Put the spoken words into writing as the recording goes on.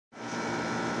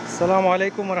Assalamu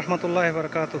alaikum wa rahmatullahi wa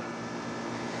barakatuh.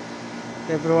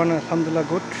 Everyone, alhamdulillah,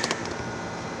 good.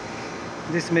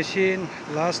 This machine,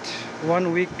 last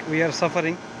 1 week we are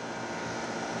suffering.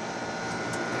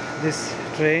 This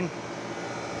train.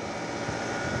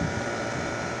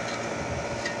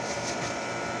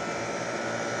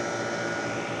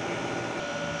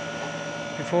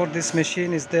 Before this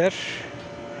machine is there,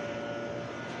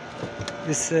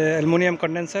 this aluminum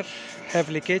condenser have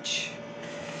leakage.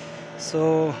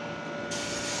 So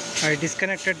I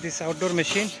disconnected this outdoor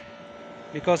machine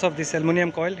because of this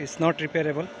aluminum coil is not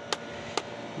repairable.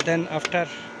 Then after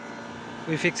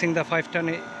we fixing the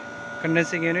 5-ton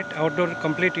condensing unit, outdoor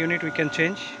complete unit we can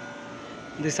change.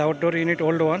 This outdoor unit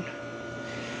old one.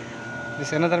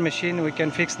 This another machine we can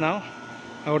fix now,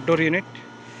 outdoor unit.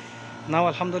 Now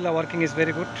alhamdulillah working is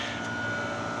very good.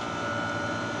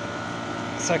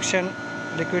 Suction,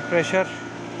 liquid pressure,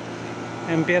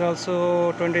 ampere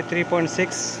also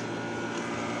 23.6.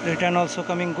 Return also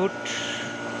coming good,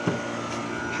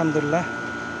 alhamdulillah.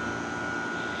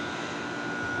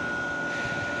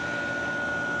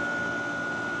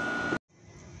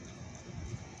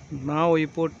 Now we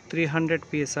put 300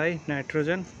 psi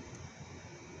nitrogen.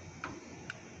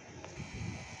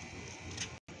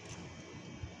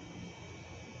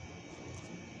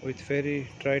 With ferry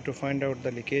try to find out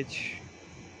the leakage.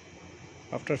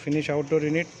 After finish outdoor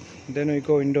unit, then we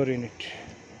go indoor unit.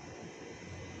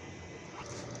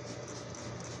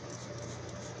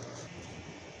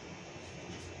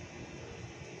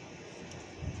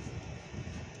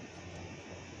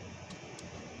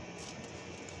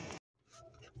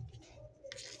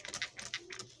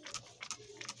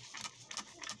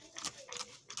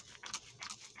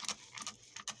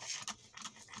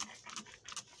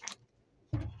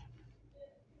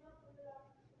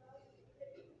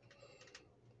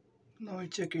 Now I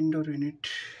check indoor unit,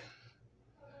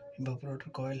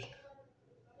 evaporator coil.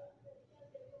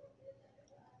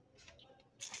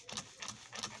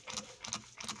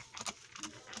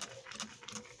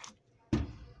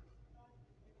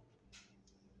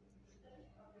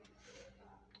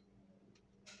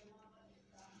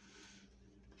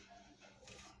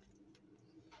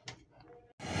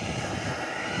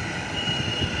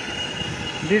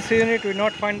 This unit we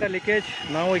not find the leakage.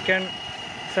 Now we can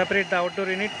separate the outdoor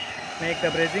unit, make the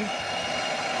brazing.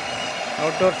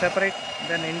 Outdoor separate,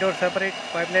 then indoor separate,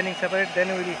 pipelining separate, then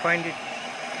we will find it.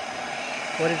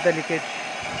 What is the leakage?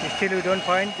 Still we don't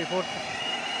find. Before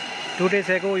 2 days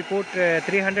ago we put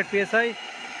 300 psi,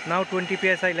 now 20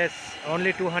 psi less,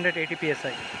 only 280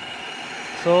 psi.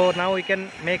 So now we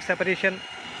can make separation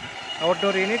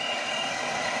outdoor unit.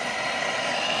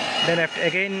 Then after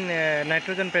again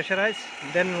nitrogen pressurize,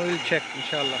 then we will check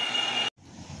inshallah.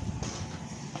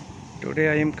 Today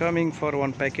I am coming for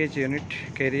one package unit,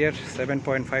 carrier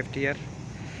 7.5 tier.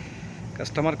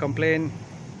 Customer complain,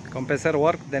 compressor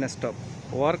work, then stop,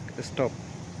 work, stop,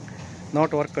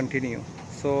 not work, continue.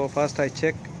 So first I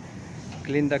check,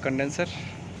 clean the condenser,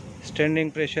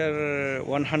 standing pressure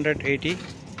 180,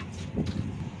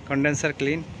 condenser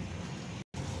clean,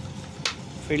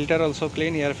 filter also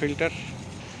clean, air filter,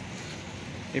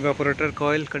 evaporator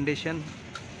coil condition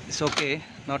is okay,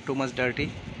 not too much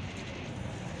dirty.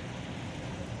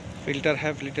 Filter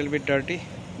have little bit dirty,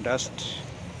 dust.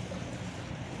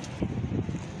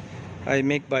 I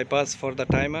make bypass for the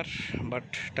timer, but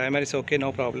timer is okay,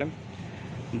 no problem.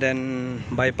 Then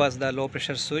bypass the low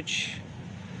pressure switch.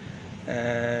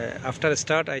 After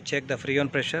start I check the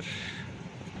freon pressure.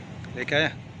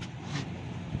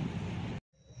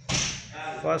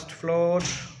 First floor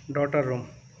daughter room,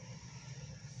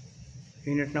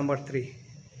 unit number 3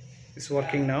 is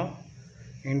working now.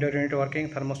 Indoor unit working,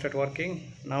 thermostat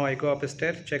working. Now I go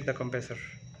upstairs, check the compressor.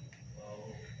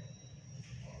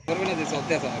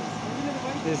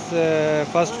 This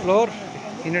first floor,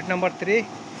 unit number 3,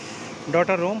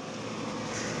 daughter room,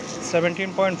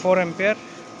 17.4 ampere.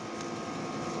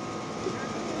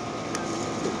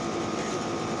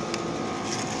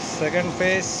 Second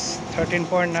phase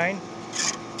 13.9,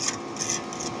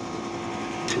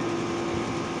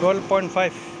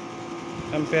 12.5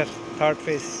 ampere, third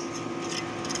phase.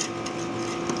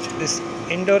 This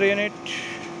indoor unit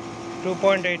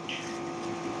 2.8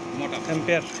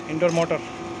 ampere, indoor motor.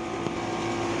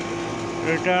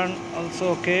 Return also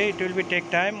okay. It will be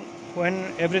take time.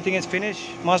 When everything is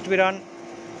finished, must be run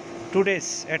 2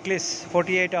 days, at least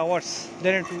 48 hours.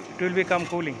 Then it will become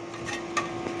cooling.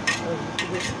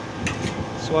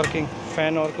 It's working.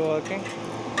 Fan also working.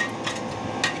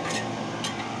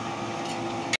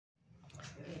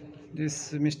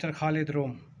 This Mr. Khalid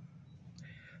room.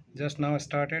 Just now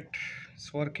started.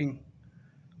 It's working.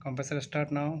 Compressor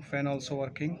start now. Fan also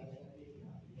working.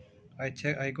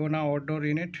 I go now outdoor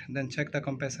unit, then check the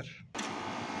compressor.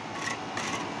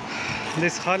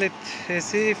 This Khalid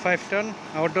AC 5 ton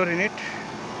outdoor unit,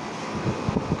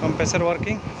 compressor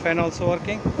working, fan also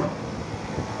working.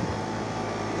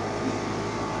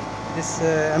 This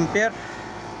ampere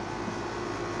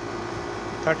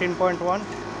 13.1,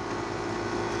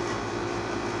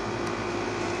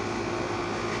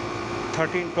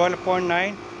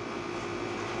 12.9,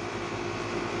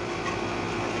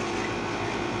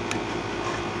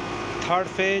 third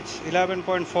phase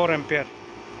 11.4 ampere.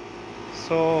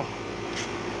 So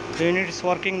the unit is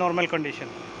working normal condition.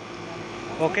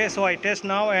 Okay, so I test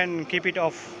now and keep it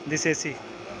off, this AC.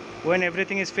 When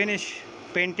everything is finished,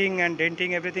 painting and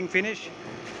denting everything finished,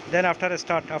 then after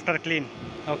clean.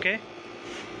 Okay,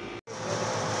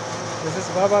 this is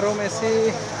Baba room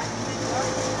AC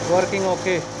working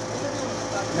okay.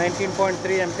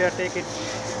 19.3 ampere, take it.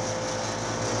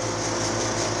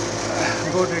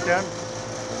 Good return.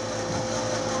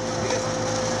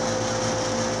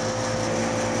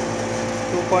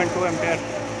 .2 ampere.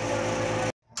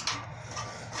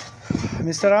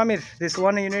 Mr. Amir, this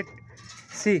one unit,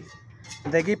 see,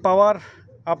 they give power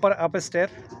upstairs,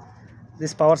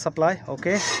 this power supply,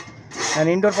 okay, and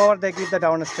indoor power they give the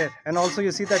downstairs, and also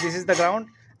you see that this is the ground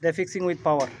they're fixing with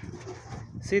power.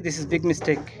 See, this is big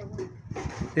mistake.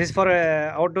 This is for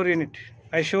a outdoor unit.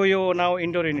 I show you now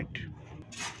indoor unit.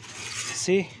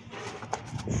 See,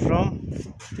 from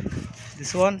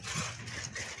this one,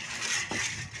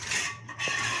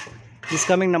 this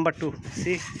coming number 2.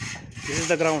 See, this is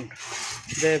the ground.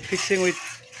 They're fixing with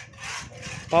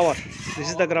power. This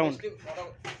is the ground.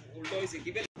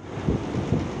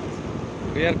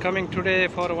 We are coming today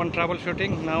for one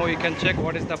troubleshooting. Now we can check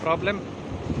what is the problem.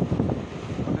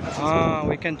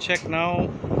 We can check now.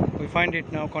 We find it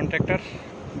now. Contactor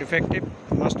defective,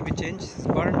 must be changed. It's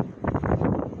burned.